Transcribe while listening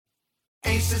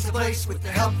Ace is the place with the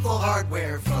helpful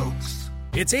hardware, folks.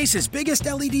 It's Ace's biggest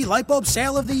LED light bulb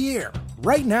sale of the year.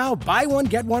 Right now, buy one,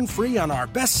 get one free on our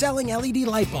best-selling LED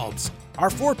light bulbs. Our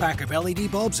 4-pack of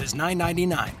LED bulbs is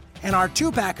 $9.99, and our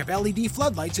 2-pack of LED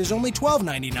floodlights is only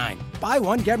 $12.99. Buy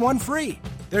one, get one free.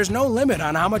 There's no limit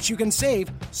on how much you can save,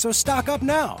 so stock up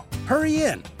now. Hurry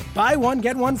in. Buy one,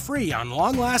 get one free on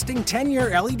long-lasting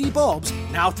 10-year LED bulbs,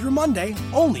 now through Monday,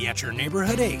 only at your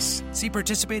neighborhood Ace. See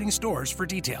participating stores for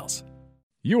details.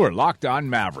 You are Locked On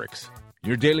Mavericks,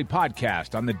 your daily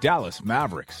podcast on the Dallas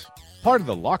Mavericks. Part of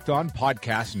the Locked On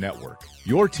Podcast Network,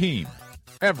 your team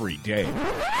every day.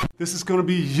 This is going to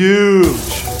be huge.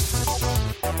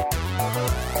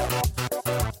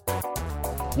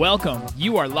 Welcome.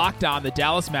 You are Locked On the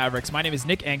Dallas Mavericks. My name is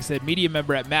Nick Angstead, media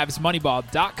member at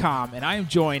MavsMoneyball.com, and I am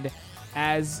joined,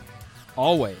 as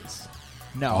always.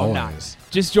 No, I'm not.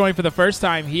 Just joined for the first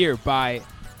time here by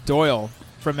Doyle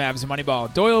from Mavs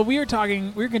Moneyball. Doyle, we're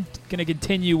going to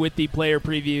continue with the player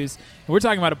previews, and we're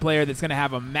talking about a player that's going to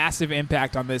have a massive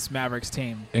impact on this Mavericks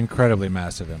team. Incredibly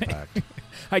massive impact.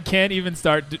 I can't even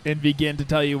start and begin to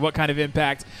tell you what kind of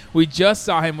impact. We just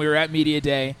saw him. We were at Media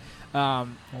Day.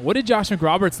 What did Josh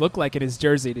McRoberts look like in his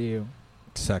jersey to you?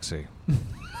 Sexy.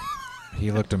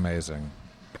 He looked amazing.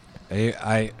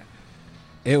 It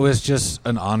was just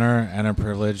an honor and a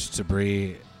privilege to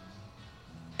be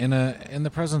in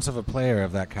the presence of a player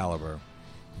of that caliber.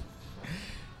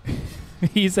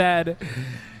 He's had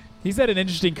an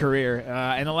interesting career.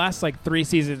 In the last 3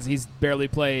 seasons, he's barely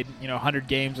played 100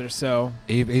 games or so.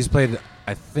 He's played,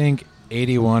 I think,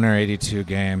 81 or 82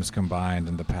 games combined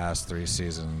in the past 3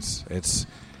 seasons. It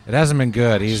hasn't been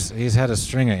good. He's had a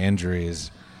string of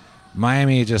injuries.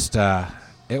 Miami just it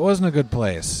wasn't a good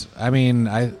place. I mean,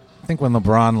 I think when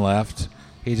LeBron left,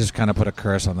 he just kind of put a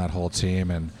curse on that whole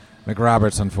team, and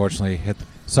McRoberts unfortunately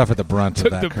suffered the brunt of that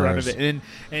curse. Took the brunt of it,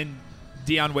 and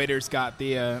Dion Waiters got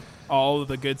all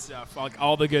the good stuff,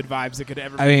 all the good vibes that could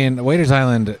ever be. I mean, Waiters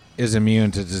Island is immune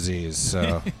to disease,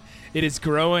 so it is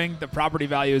growing. The property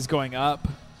value is going up.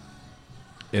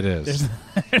 It is.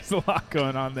 There's a lot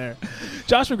going on there.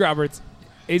 Josh McRoberts,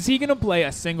 is he going to play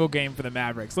a single game for the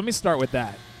Mavericks? Let me start with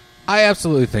that. I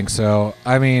absolutely think so.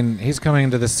 I mean, he's coming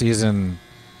into this season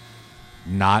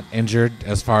not injured,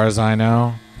 as far as I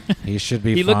know. He should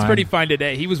be He fine. looks pretty fine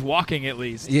today. He was walking at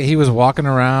least. Yeah, he was walking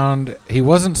around. He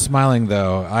wasn't smiling,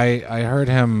 though. I heard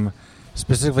him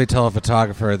specifically tell a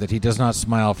photographer that he does not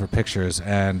smile for pictures,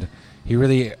 and he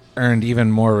really earned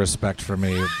even more respect from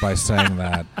me by saying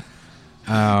that.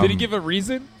 Did he give a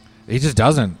reason? He just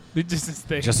doesn't. It's just his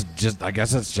thing. Just I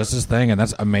guess it's just his thing, and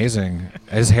that's amazing.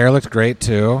 His hair looked great,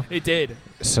 too. It did.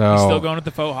 So he's still going with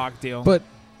the faux hawk deal. But,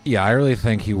 yeah, I really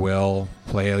think he will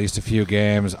play at least a few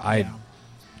games. I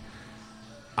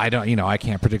don't, I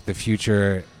can't predict the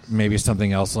future. Maybe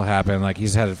something else will happen. Like,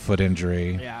 he's had a foot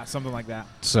injury. Yeah, something like that.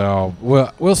 So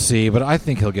we'll see, but I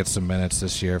think he'll get some minutes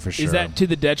this year for sure. Is that to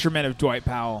the detriment of Dwight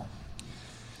Powell?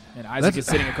 And Isaac is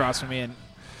sitting across from me and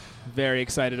very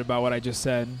excited about what I just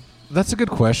said. That's a good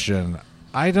question.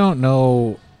 I don't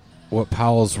know what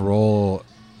Powell's role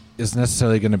is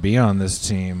necessarily going to be on this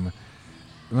team,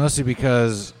 mostly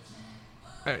because,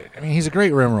 I mean, he's a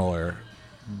great rim roller,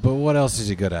 but what else is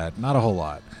he good at? Not a whole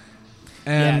lot.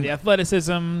 And the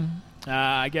athleticism,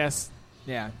 I guess,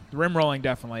 the rim rolling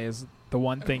definitely is the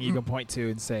one thing you can point to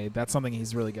and say that's something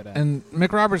he's really good at. And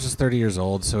McRoberts is 30 years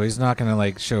old, so he's not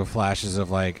going to show flashes of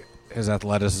his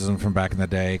athleticism from back in the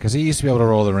day, because he used to be able to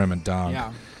roll the rim and dunk.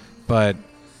 Yeah. But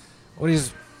what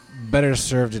he's better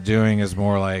served at doing is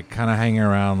more kind of hanging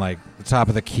around the top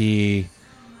of the key,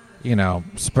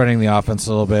 spreading the offense a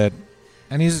little bit.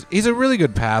 And he's a really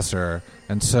good passer,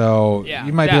 and so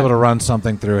you might be able to run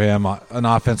something through him, an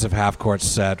offensive half-court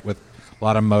set with a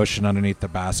lot of motion underneath the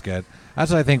basket.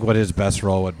 That's, I think, what his best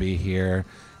role would be here.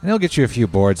 And he'll get you a few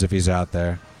boards if he's out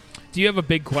there. Do you have a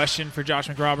big question for Josh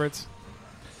McRoberts?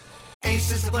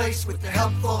 Ace is the place with the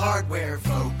helpful hardware,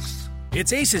 folks.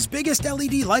 It's Ace's biggest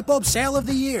LED light bulb sale of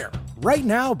the year. Right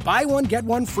now, buy one, get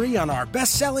one free on our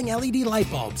best-selling LED light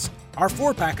bulbs. Our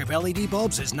 4-pack of LED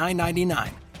bulbs is $9.99,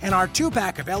 and our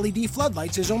 2-pack of LED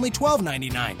floodlights is only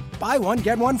 $12.99. Buy one,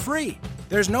 get one free.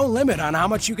 There's no limit on how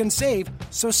much you can save,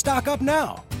 so stock up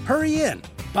now. Hurry in.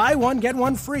 Buy one, get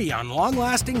one free on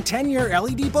long-lasting 10-year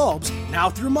LED bulbs, now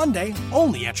through Monday,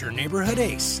 only at your neighborhood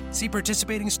Ace. See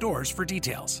participating stores for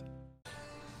details.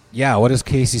 Yeah, what is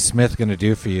Casey Smith going to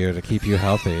do for you to keep you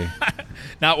healthy?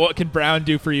 Not what can Brown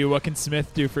do for you, what can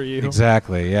Smith do for you?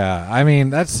 Exactly, yeah. I mean,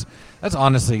 that's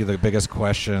honestly the biggest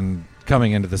question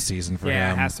coming into the season for him.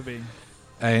 Yeah, it has to be.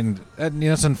 And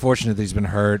it's unfortunate that he's been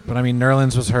hurt. But, I mean,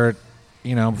 Nerlens was hurt,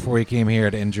 before he came here,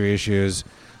 had injury issues.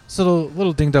 It's a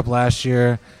little dinged up last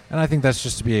year, and I think that's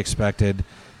just to be expected.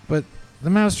 But the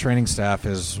Mavs training staff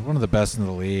is one of the best in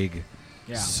the league.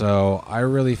 Yeah. So I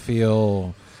really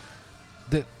feel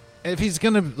that if he's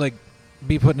going to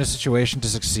be put in a situation to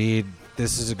succeed,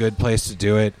 this is a good place to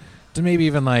do it. To maybe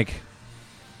even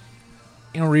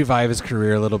revive his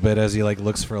career a little bit as he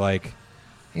looks for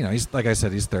he's like I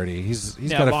said, he's 30. He's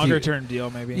got a longer term deal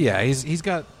maybe. Yeah, he's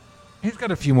got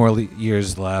a few more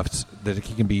years left that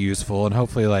he can be useful, and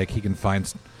hopefully he can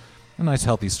find a nice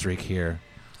healthy streak here.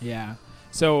 Yeah.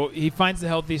 So he finds the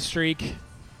healthy streak.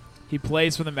 He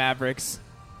plays for the Mavericks.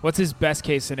 What's his best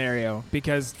case scenario?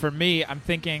 Because for me, I'm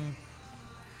thinking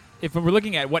if we're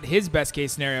looking at what his best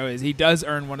case scenario is, he does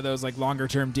earn one of those longer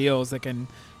term deals that can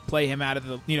play him out of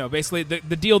the basically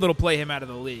the deal that'll play him out of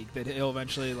the league that he'll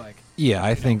eventually Yeah,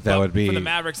 I think that would be for the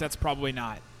Mavericks. That's probably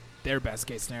not their best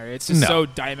case scenario. It's just so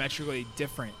diametrically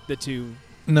different, the two.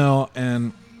 No,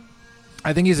 and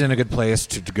I think he's in a good place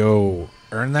to go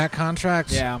earn that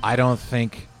contract. Yeah. I don't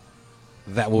think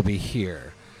that will be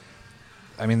here.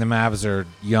 I mean, the Mavs are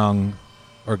young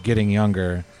or getting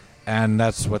younger, and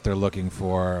that's what they're looking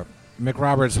for.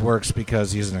 McRoberts works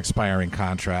because he's an expiring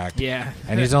contract. Yeah.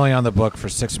 And he's only on the book for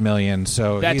 $6 million.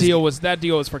 So that deal was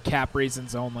for cap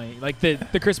reasons only.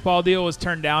 The Chris Paul deal was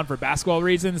turned down for basketball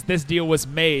reasons. This deal was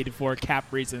made for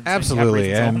cap reasons.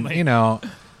 Absolutely. And cap reasons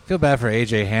and feel bad for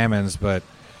AJ Hammonds, but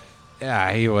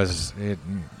yeah, he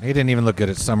didn't even look good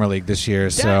at Summer League this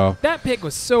year. That pick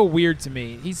was so weird to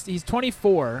me. He's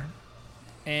 24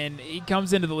 and he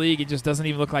comes into the league and just doesn't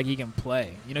even look like he can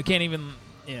play. Can't even,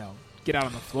 get out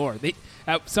on the floor.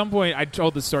 At some point, I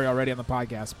told this story already on the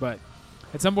podcast, but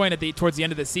at some point towards the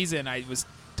end of the season, I was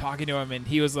talking to him, and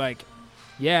he was like,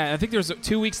 yeah, I think there was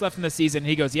 2 weeks left in the season. And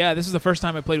he goes, yeah, this is the first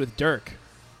time I played with Dirk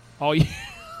all year.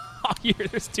 All year,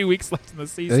 there's 2 weeks left in the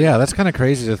season. Yeah, that's kind of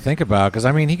crazy to think about because,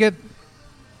 I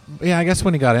guess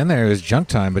when he got in there, it was junk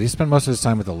time, but he spent most of his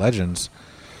time with the Legends.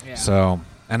 Yeah. So,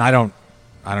 and I don't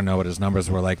know what his numbers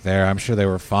were like there. I'm sure they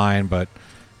were fine, but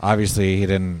obviously he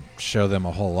didn't show them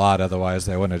a whole lot. Otherwise,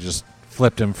 they wouldn't have just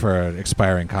flipped him for an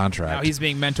expiring contract. Now he's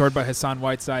being mentored by Hassan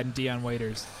Whiteside and Dion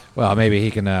Waiters. Well, maybe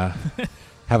he can have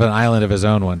an island of his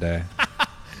own one day.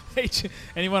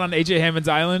 Anyone on AJ Hammond's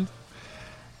island?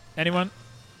 Anyone?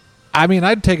 I mean,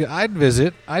 I'd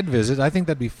visit. I think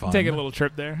that'd be fun. Take a little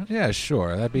trip there. Yeah,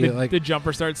 sure. That'd be the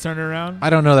jumper starts turning around.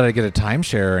 I don't know that I'd get a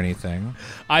timeshare or anything.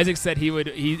 Isaac said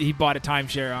he bought a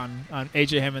timeshare on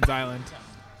AJ Hammond's island.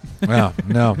 Well,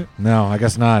 no, I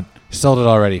guess not. Sold it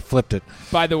already. Flipped it.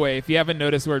 By the way, if you haven't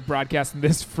noticed, we're broadcasting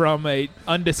this from a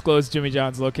undisclosed Jimmy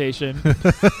John's location.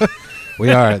 We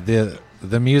are.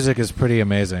 The music is pretty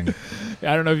amazing.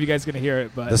 I don't know if you guys are going to hear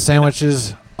it, but the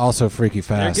sandwiches also freaky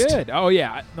fast. They're good. Oh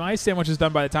yeah, my sandwich is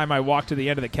done by the time I walk to the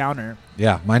end of the counter.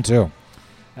 Yeah, mine too.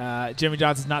 Jimmy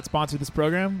John's has not sponsored this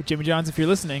program, but Jimmy John's, if you're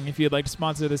listening, if you'd like to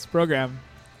sponsor this program,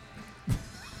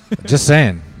 just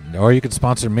saying. Or you could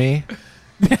sponsor me.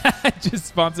 Just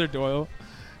sponsor Doyle.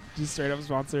 Just straight up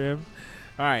sponsor him.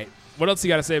 All right. What else you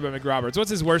got to say about McRoberts?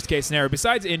 What's his worst case scenario?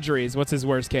 Besides injuries, what's his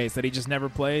worst case? That he just never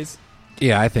plays?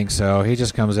 Yeah, I think so. He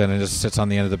just comes in and just sits on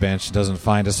the end of the bench, doesn't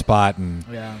find a spot, and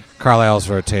yeah. Carlisle's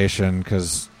rotation,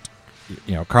 because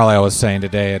Carlisle was saying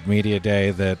today at Media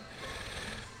Day that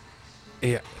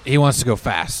he wants to go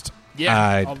fast.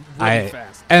 Yeah, really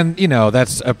fast. And,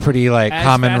 that's a pretty,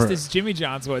 common... As fast as Jimmy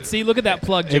John's would. See, look at that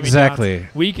plug, Jimmy exactly.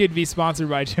 John's. We could be sponsored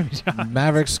by Jimmy John's.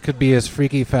 Mavericks could be as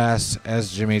freaky fast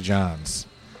as Jimmy John's.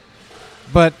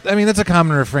 But, that's a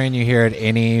common refrain you hear at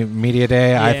any Media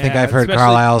Day. Yeah, I think I've heard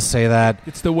Carlisle say that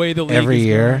it's the way the league every is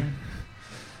year. Going.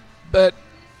 But,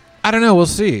 I don't know. We'll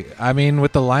see.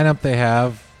 With the lineup they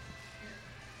have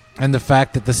and the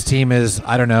fact that this team is,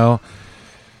 85%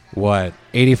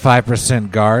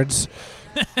 guards,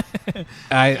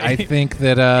 I think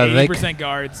that 80%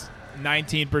 guards,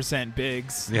 19%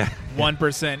 bigs,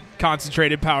 1%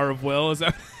 concentrated power of will. Is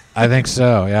that? I think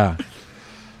so, yeah.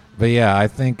 But, yeah, I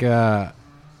think...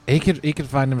 He could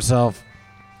find himself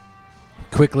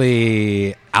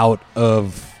quickly out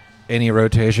of any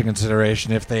rotation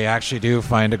consideration if they actually do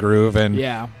find a groove and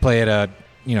play at a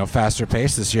faster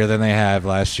pace this year than they have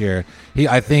last year.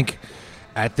 I think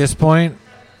at this point,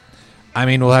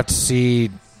 we'll have to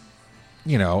see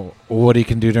what he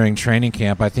can do during training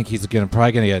camp. I think he's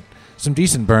probably going to get some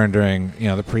decent burn during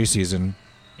the preseason.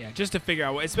 Yeah, just to figure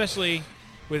out, especially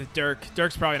with Dirk.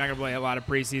 Dirk's probably not going to play a lot of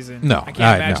preseason. No. I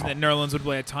can't imagine that Nerlens would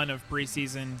play a ton of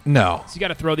preseason. No. So you got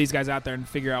to throw these guys out there and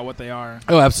figure out what they are.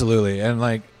 Oh, absolutely. And,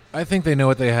 I think they know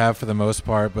what they have for the most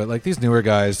part. But, these newer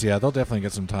guys, they'll definitely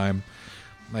get some time.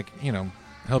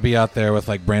 He'll be out there with,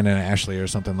 Brandon Ashley or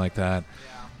something like that.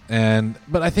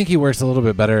 But I think he works a little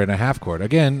bit better in a half court.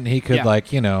 Again, he could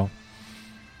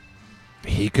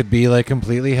he could be like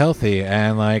completely healthy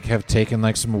and like have taken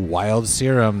like some wild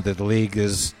serum that the league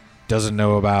doesn't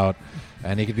know about,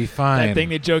 and he could be fine. That thing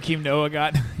that Joakim Noah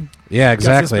got. Yeah,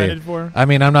 exactly. Got suspended for. I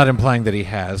mean, I'm not implying that he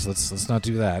has. Let's not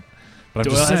do that. But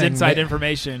I'm Doyle just saying, has inside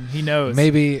information. He knows.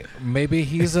 Maybe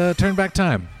he's turned back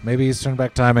time. Maybe he's turned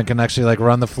back time and can actually like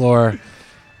run the floor.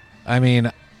 I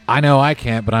mean, I know I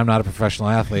can't, but I'm not a professional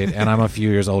athlete, and I'm a few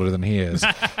years older than he is.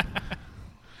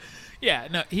 Yeah,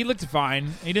 no, he looked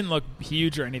fine. He didn't look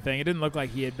huge or anything. It didn't look like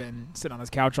he had been sitting on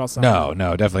his couch all summer.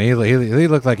 No, definitely. He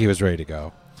looked like he was ready to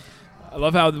go. I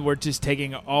love how we're just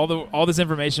taking all this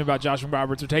information about Josh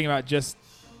McRoberts. We're taking about just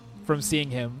from seeing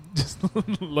him. Just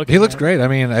looking. He looks great. I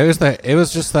mean, it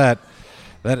was just that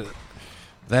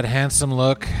handsome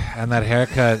look and that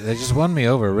haircut. They just won me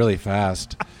over really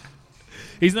fast.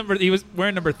 He was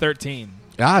wearing number 13.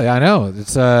 Yeah, I know.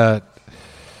 It's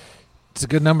a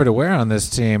good number to wear on this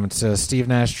team. It's a Steve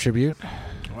Nash tribute.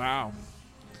 Wow.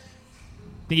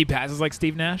 Think he passes like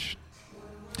Steve Nash?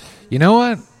 You know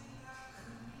what?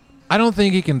 I don't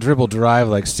think he can dribble drive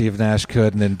like Steve Nash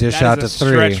could and then dish out to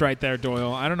three. That is a stretch right there,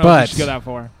 Doyle. I don't know if you should go that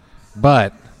far.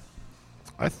 But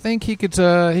I think he could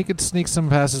sneak some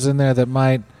passes in there that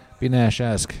might be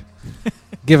Nash-esque,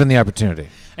 given the opportunity.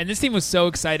 And this team was so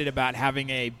excited about having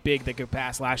a big that could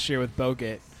pass last year with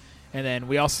Bogut. And then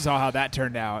we also saw how that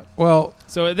turned out. Well,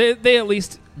 so they at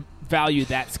least valued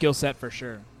that skill set for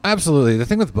sure. Absolutely. The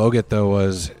thing with Bogut, though,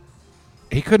 was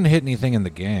he couldn't hit anything in the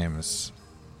games.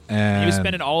 And he was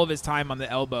spending all of his time on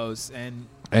the elbows and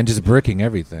just bricking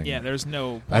everything. Yeah, there's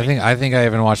no point. I think I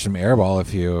even watched him airball a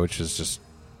few, which is just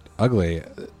ugly.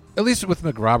 At least with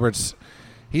McRoberts,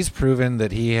 he's proven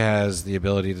that he has the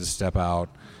ability to step out.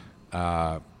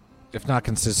 If not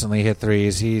consistently hit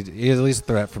threes, he's at least a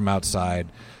threat from outside.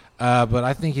 But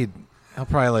I think he'll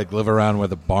probably like live around where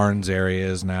the Barnes area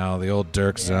is now, the old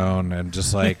Dirk zone, and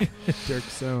just like Dirk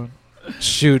zone.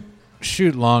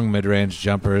 Shoot long mid-range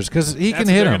jumpers because he can hit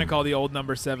them. They're going to call the old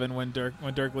number 7 when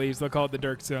Dirk leaves. They'll call it the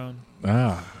Dirk zone.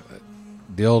 Ah,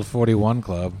 the old 41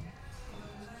 club.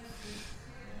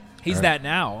 He's that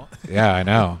now. Yeah, I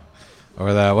know.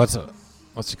 Or the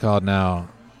what's he called now?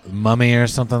 Mummy or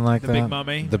something like that. The Big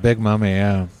Mummy. The Big Mummy.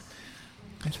 Yeah.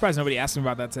 I'm surprised nobody asked him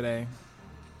about that today.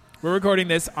 We're recording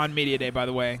this on Media Day, by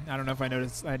the way. I don't know if I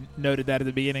noted that at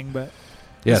the beginning, but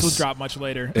yes. This will drop much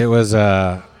later. It was,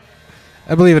 I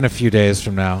believe, in a few days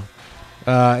from now.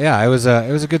 Yeah, it was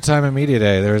a good time at Media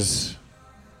Day. There was,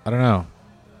 I don't know,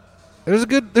 there was a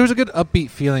good upbeat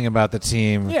feeling about the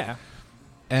team. Yeah,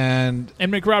 and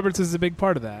McRoberts is a big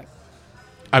part of that.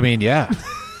 I mean, yeah.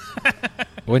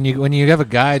 when you have a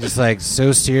guy just like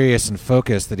so serious and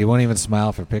focused that he won't even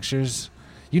smile for pictures.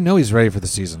 You know he's ready for the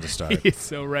season to start. He's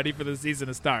so ready for the season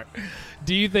to start.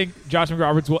 Do you think Josh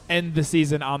McRoberts will end the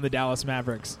season on the Dallas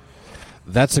Mavericks?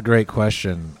 That's a great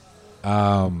question.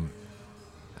 I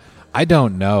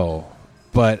don't know,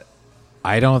 but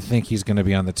I don't think he's going to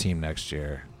be on the team next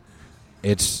year.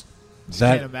 Can't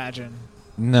imagine.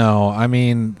 No, I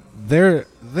mean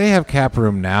they have cap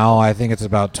room now. I think it's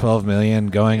about $12 million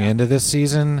going into this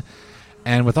season,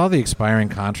 and with all the expiring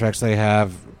contracts they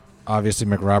have. Obviously,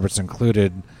 McRoberts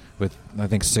included, with I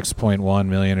think $6.1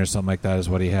 million or something like that is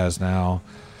what he has now.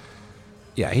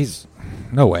 Yeah, he's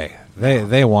no way.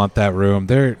 They want that room.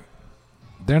 They're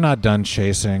not done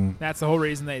chasing. That's the whole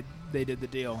reason they did the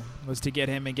deal, was to get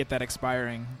him and get that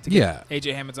expiring. To get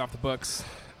AJ Hammond's off the books.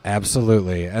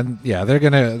 Absolutely, and yeah, they're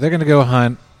gonna go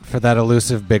hunt for that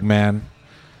elusive big man.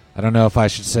 I don't know if I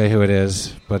should say who it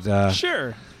is, but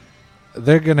sure,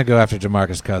 they're gonna go after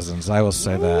DeMarcus Cousins. I will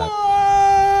say that.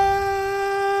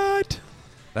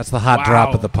 That's the hot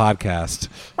drop of the podcast.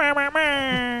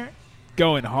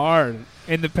 Going hard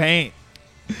in the paint.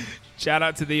 Shout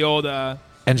out to the old... and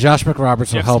Josh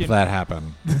McRoberts will help that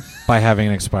happen by having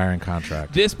an expiring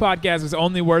contract. This podcast is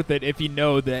only worth it if you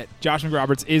know that Josh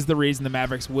McRoberts is the reason the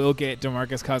Mavericks will get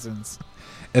DeMarcus Cousins.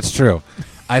 It's true.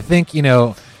 I think,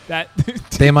 that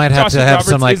they might have to have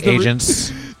some like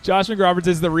agents... Josh McRoberts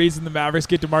is the reason the Mavericks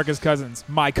get DeMarcus Cousins.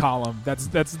 My column. That's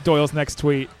Doyle's next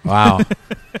tweet. Wow.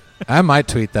 I might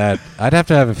tweet that. I'd have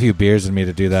to have a few beers in me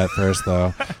to do that first,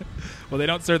 though. Well, they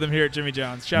don't serve them here at Jimmy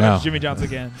John's. Shout out to Jimmy John's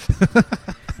again.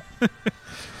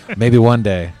 Maybe one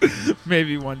day.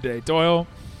 Maybe one day. Doyle,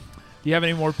 do you have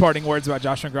any more parting words about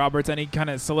Josh McRoberts? Any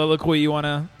kind of soliloquy you want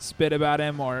to spit about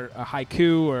him, or a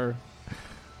haiku, or?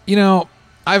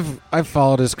 I've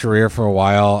followed his career for a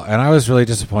while, and I was really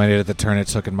disappointed at the turn it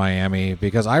took in Miami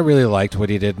because I really liked what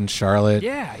he did in Charlotte.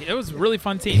 Yeah, it was a really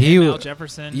fun team. Al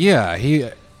Jefferson. Yeah,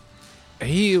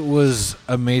 he was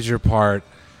a major part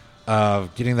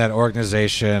of getting that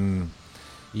organization,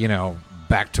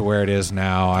 back to where it is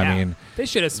now. Yeah. I mean, they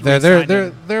should have.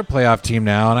 they're a playoff team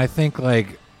now, and I think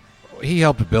he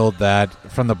helped build that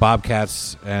from the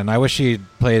Bobcats, and I wish he'd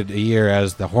played a year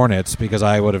as the Hornets because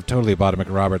I would have totally bought a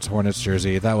McRoberts Hornets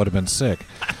jersey. That would have been sick.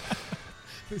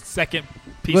 Second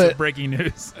piece of breaking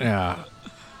news. Yeah.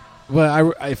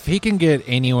 Well, if he can get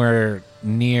anywhere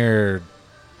near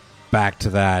back to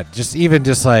that, just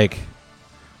like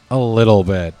a little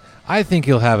bit, I think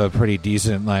he'll have a pretty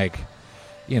decent,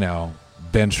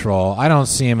 bench role. I don't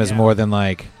see him as more than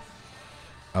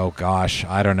oh gosh,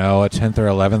 I don't know, a 10th or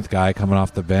 11th guy coming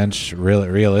off the bench.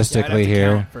 Realistically,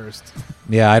 here, first.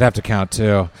 Yeah, I'd have to count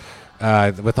too.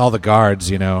 With all the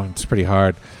guards, it's pretty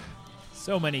hard.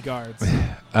 So many guards.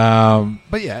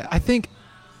 But yeah, I think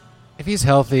if he's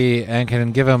healthy and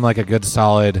can give him a good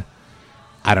solid,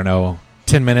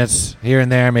 10 minutes here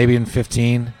and there, maybe in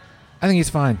 15, I think he's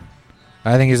fine.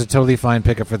 I think he's a totally fine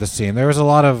pickup for this team. There was a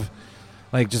lot of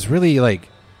just really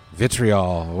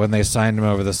vitriol when they signed him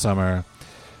over the summer.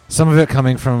 Some of it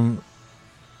coming from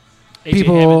AJ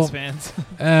people Hammond's fans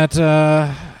at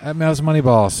Mavs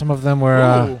Moneyball. Some of them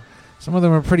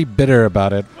were pretty bitter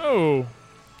about it. Oh.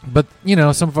 But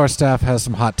some of our staff has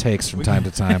some hot takes from time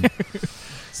to time.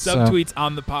 Subtweets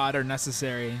on the pod are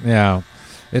necessary. Yeah,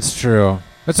 it's true.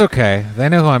 It's okay. They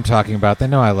know who I'm talking about. They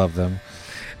know I love them.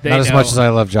 Not as much as I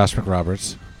love Josh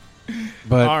McRoberts.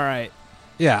 But all right.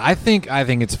 Yeah, I think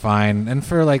it's fine. And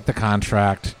for the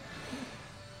contract,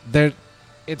 you're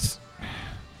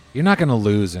not going to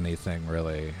lose anything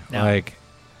really. No.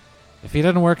 If he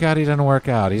doesn't work out, he doesn't work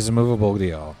out. He's a movable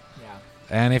deal. Yeah.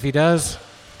 And if he does,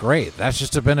 great. That's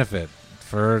just a benefit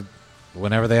for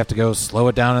whenever they have to go slow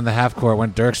it down in the half court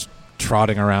when Dirk's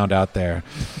trotting around out there.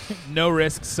 No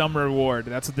risk, some reward.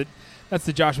 That's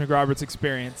the Josh McRoberts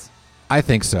experience. I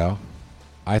think so.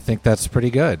 I think that's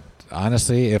pretty good.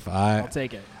 Honestly, I'll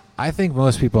take it. I think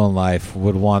most people in life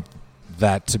would want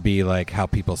that to be how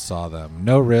people saw them.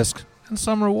 No risk and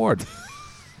some reward.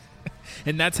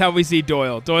 And that's how we see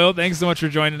Doyle. Doyle, thanks so much for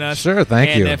joining us. Sure,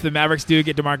 thank you. And if the Mavericks do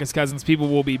get DeMarcus Cousins, people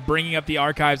will be bringing up the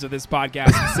archives of this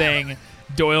podcast and saying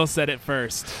Doyle said it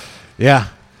first. Yeah.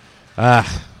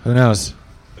 Who knows?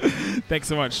 Thanks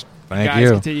so much. Thank Guys,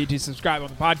 you. Continue to subscribe on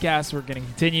the podcast. We're going to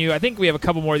continue. I think we have a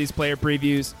couple more of these player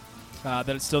previews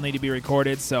that still need to be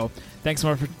recorded. So thanks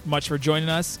so much for joining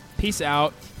us. Peace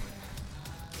out.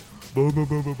 Boom, boom,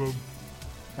 boom, boom, boom.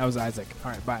 That was Isaac.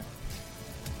 All right, bye.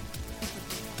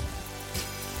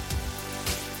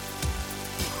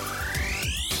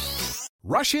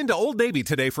 Rush into Old Navy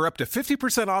today for up to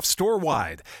 50% off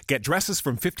store-wide. Get dresses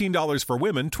from $15 for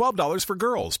women, $12 for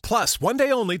girls. Plus, one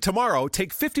day only tomorrow,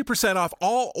 take 50% off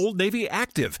all Old Navy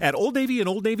active at Old Navy and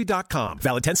OldNavy.com.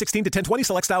 Valid 10/16 to 10/20,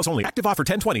 select styles only. Active offer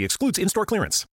 10/20, excludes in-store clearance.